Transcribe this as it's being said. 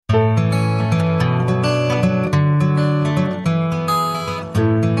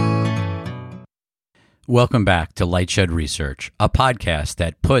Welcome back to Lightshed Research, a podcast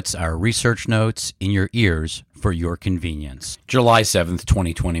that puts our research notes in your ears for your convenience. July 7th,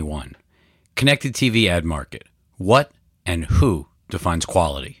 2021. Connected TV ad market. What and who defines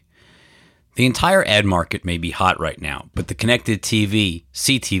quality? The entire ad market may be hot right now, but the connected TV,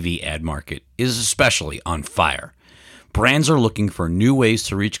 CTV ad market is especially on fire. Brands are looking for new ways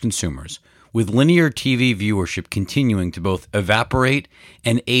to reach consumers, with linear TV viewership continuing to both evaporate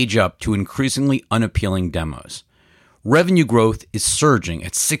and age up to increasingly unappealing demos. Revenue growth is surging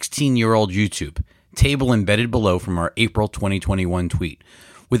at 16-year-old YouTube, table embedded below from our April 2021 tweet,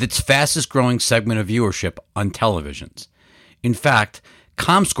 with its fastest growing segment of viewership on televisions. In fact,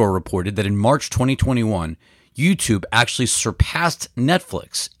 Comscore reported that in March 2021, YouTube actually surpassed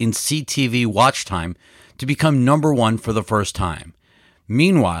Netflix in CTV watch time to become number one for the first time.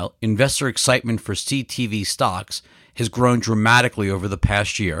 Meanwhile, investor excitement for CTV stocks has grown dramatically over the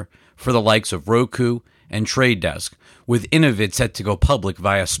past year for the likes of Roku and Trade Desk, with Innovid set to go public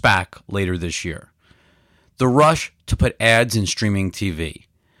via SPAC later this year. The rush to put ads in streaming TV.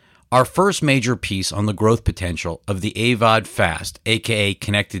 Our first major piece on the growth potential of the AVOD FAST, aka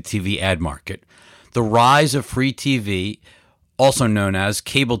connected TV ad market, the rise of free TV, also known as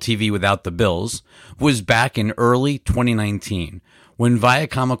cable TV without the bills, was back in early 2019 when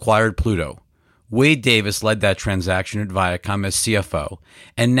Viacom acquired Pluto. Wade Davis led that transaction at Viacom as CFO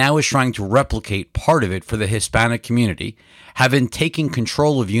and now is trying to replicate part of it for the Hispanic community, having taken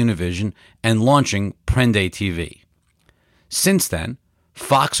control of Univision and launching Prende TV. Since then,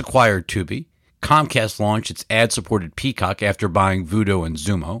 Fox acquired Tubi, Comcast launched its ad-supported Peacock after buying Vudo and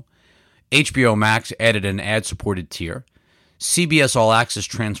Xumo, HBO Max added an ad-supported tier, CBS All Access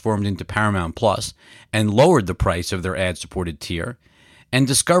transformed into Paramount Plus and lowered the price of their ad-supported tier, and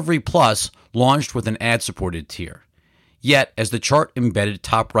Discovery Plus launched with an ad-supported tier. Yet, as the chart embedded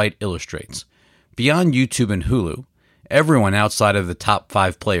top right illustrates, beyond YouTube and Hulu, everyone outside of the top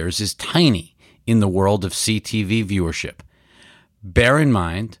 5 players is tiny in the world of CTV viewership. Bear in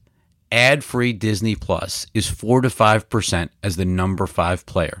mind, ad-free Disney Plus is 4 to 5% as the number 5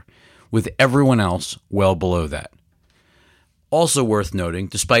 player, with everyone else well below that. Also worth noting,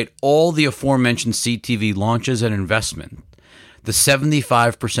 despite all the aforementioned CTV launches and investment, the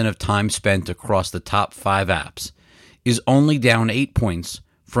 75% of time spent across the top 5 apps is only down 8 points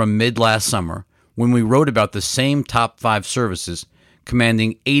from mid-last summer when we wrote about the same top 5 services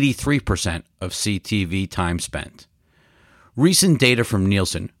commanding 83% of CTV time spent. Recent data from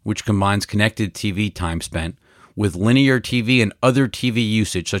Nielsen, which combines connected TV time spent with linear TV and other TV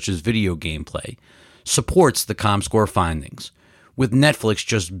usage such as video gameplay, supports the Comscore findings, with Netflix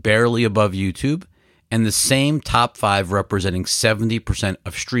just barely above YouTube and the same top 5 representing 70%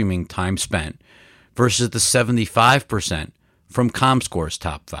 of streaming time spent versus the 75% from Comscore's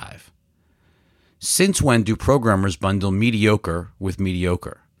top 5. Since when do programmers bundle mediocre with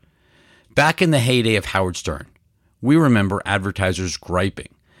mediocre? Back in the heyday of Howard Stern, we remember advertisers griping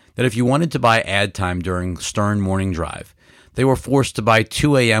that if you wanted to buy ad time during Stern Morning Drive, they were forced to buy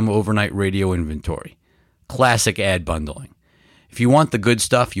 2 a.m. overnight radio inventory. Classic ad bundling. If you want the good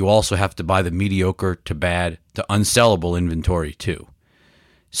stuff, you also have to buy the mediocre to bad to unsellable inventory too.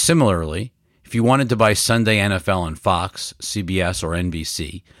 Similarly, if you wanted to buy Sunday NFL on Fox, CBS, or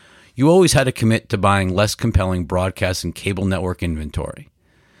NBC, you always had to commit to buying less compelling broadcast and cable network inventory.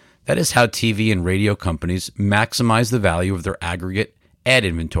 That is how TV and radio companies maximize the value of their aggregate ad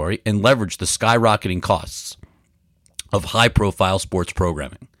inventory and leverage the skyrocketing costs of high-profile sports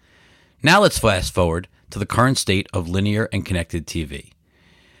programming. Now let's fast forward to the current state of linear and connected TV.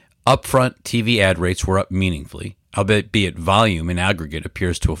 Upfront TV ad rates were up meaningfully, albeit volume in aggregate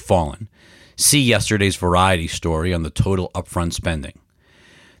appears to have fallen. See yesterday's Variety story on the total upfront spending.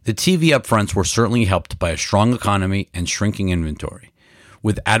 The TV upfronts were certainly helped by a strong economy and shrinking inventory,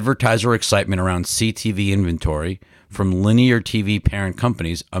 with advertiser excitement around CTV inventory from linear TV parent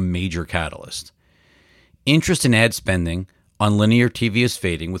companies a major catalyst. Interest in ad spending on linear TV is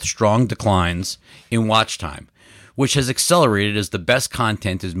fading with strong declines in watch time, which has accelerated as the best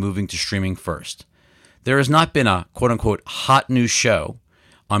content is moving to streaming first. There has not been a quote-unquote hot new show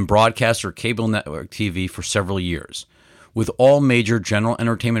on broadcast or cable network TV for several years, with all major general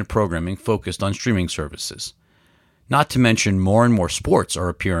entertainment programming focused on streaming services. Not to mention more and more sports are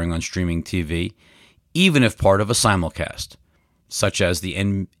appearing on streaming TV, even if part of a simulcast, such as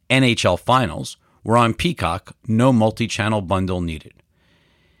the NHL Finals, where on Peacock, no multi-channel bundle needed.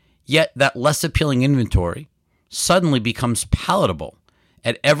 Yet that less appealing inventory suddenly becomes palatable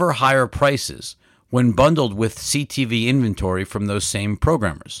at ever higher prices when bundled with CTV inventory from those same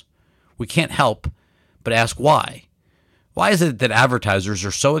programmers. We can't help but ask why. Why is it that advertisers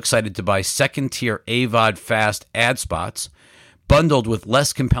are so excited to buy second-tier AVOD fast ad spots bundled with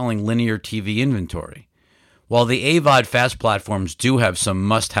less compelling linear TV inventory? While the AVOD fast platforms do have some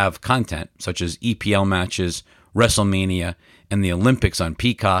must-have content, such as EPL matches, WrestleMania, and the Olympics on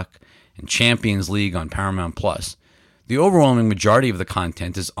Peacock, and Champions League on Paramount+, the overwhelming majority of the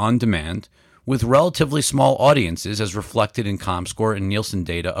content is on demand, with relatively small audiences as reflected in ComScore and Nielsen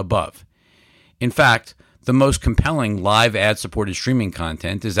data above. In fact, the most compelling live ad-supported streaming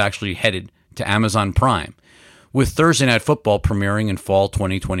content is actually headed to Amazon Prime, with Thursday Night Football premiering in fall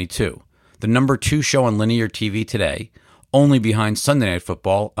 2022, the number 2 show on linear TV today, only behind Sunday Night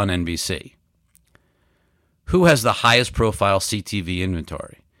Football on NBC. Who has the highest profile CTV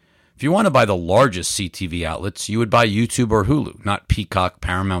inventory? If you want to buy the largest CTV outlets, you would buy YouTube or Hulu, not Peacock,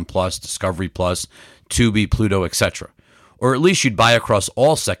 Paramount+, Discovery+, Tubi, Pluto, etc. Or at least you'd buy across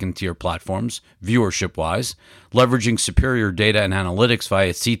all second-tier platforms, viewership-wise, leveraging superior data and analytics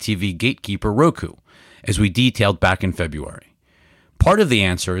via CTV gatekeeper Roku, as we detailed back in February. Part of the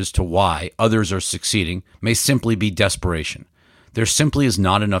answer as to why others are succeeding may simply be desperation. There simply is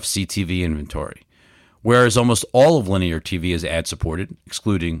not enough CTV inventory. Whereas almost all of linear TV is ad-supported,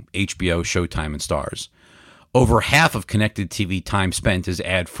 excluding HBO, Showtime, and Starz, over half of connected TV time spent is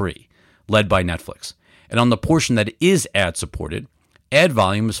ad-free, led by Netflix. And on the portion that is ad-supported, ad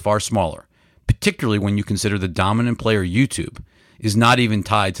volume is far smaller, particularly when you consider the dominant player YouTube is not even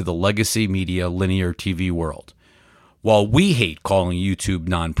tied to the legacy media linear TV world. While we hate calling YouTube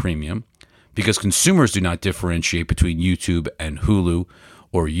non-premium, because consumers do not differentiate between YouTube and Hulu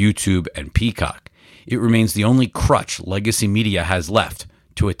or YouTube and Peacock, it remains the only crutch legacy media has left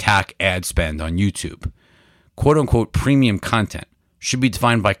to attack ad spend on YouTube. Quote-unquote premium content should be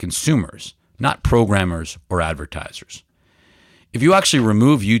defined by consumers, not programmers or advertisers. If you actually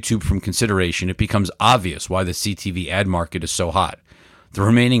remove YouTube from consideration, it becomes obvious why the CTV ad market is so hot. The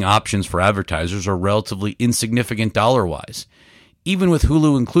remaining options for advertisers are relatively insignificant dollar-wise, even with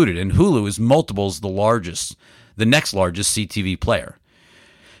Hulu included, and Hulu is multiples the next largest CTV player,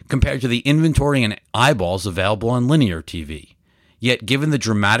 compared to the inventory and eyeballs available on linear TV. Yet, given the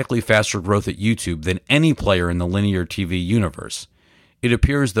dramatically faster growth at YouTube than any player in the linear TV universe, it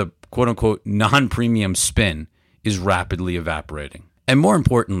appears the quote-unquote non-premium spin is rapidly evaporating. And more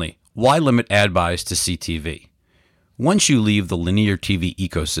importantly, why limit ad buys to CTV? Once you leave the linear TV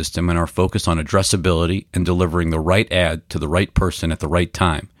ecosystem and are focused on addressability and delivering the right ad to the right person at the right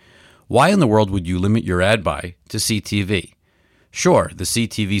time, why in the world would you limit your ad buy to CTV? Sure, the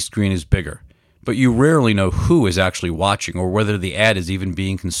CTV screen is bigger, but you rarely know who is actually watching or whether the ad is even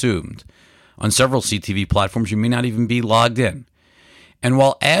being consumed. On several CTV platforms, you may not even be logged in. And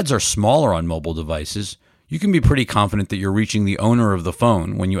while ads are smaller on mobile devices, you can be pretty confident that you're reaching the owner of the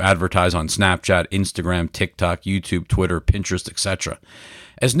phone when you advertise on Snapchat, Instagram, TikTok, YouTube, Twitter, Pinterest, etc.,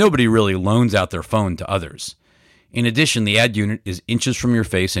 as nobody really loans out their phone to others. In addition, the ad unit is inches from your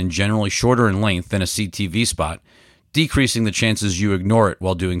face and generally shorter in length than a CTV spot, decreasing the chances you ignore it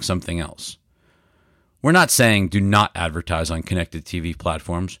while doing something else. We're not saying do not advertise on connected TV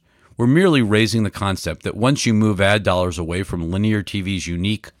platforms. We're merely raising the concept that once you move ad dollars away from linear TV's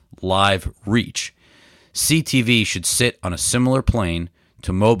unique live reach, CTV should sit on a similar plane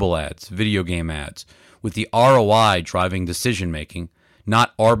to mobile ads, video game ads, with the ROI driving decision-making,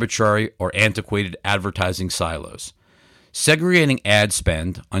 not arbitrary or antiquated advertising silos. Segregating ad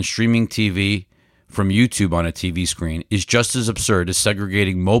spend on streaming TV from YouTube on a TV screen is just as absurd as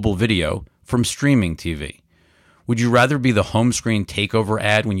segregating mobile video from streaming TV. Would you rather be the home screen takeover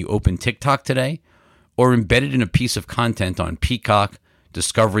ad when you open TikTok today, or embedded in a piece of content on Peacock,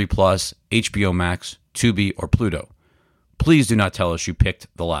 Discovery+, HBO Max, Tubi, or Pluto? Please do not tell us you picked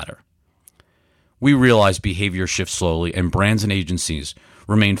the latter. We realize behavior shifts slowly and brands and agencies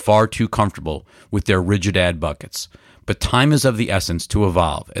remain far too comfortable with their rigid ad buckets. But time is of the essence to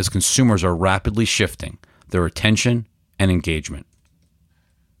evolve as consumers are rapidly shifting their attention and engagement.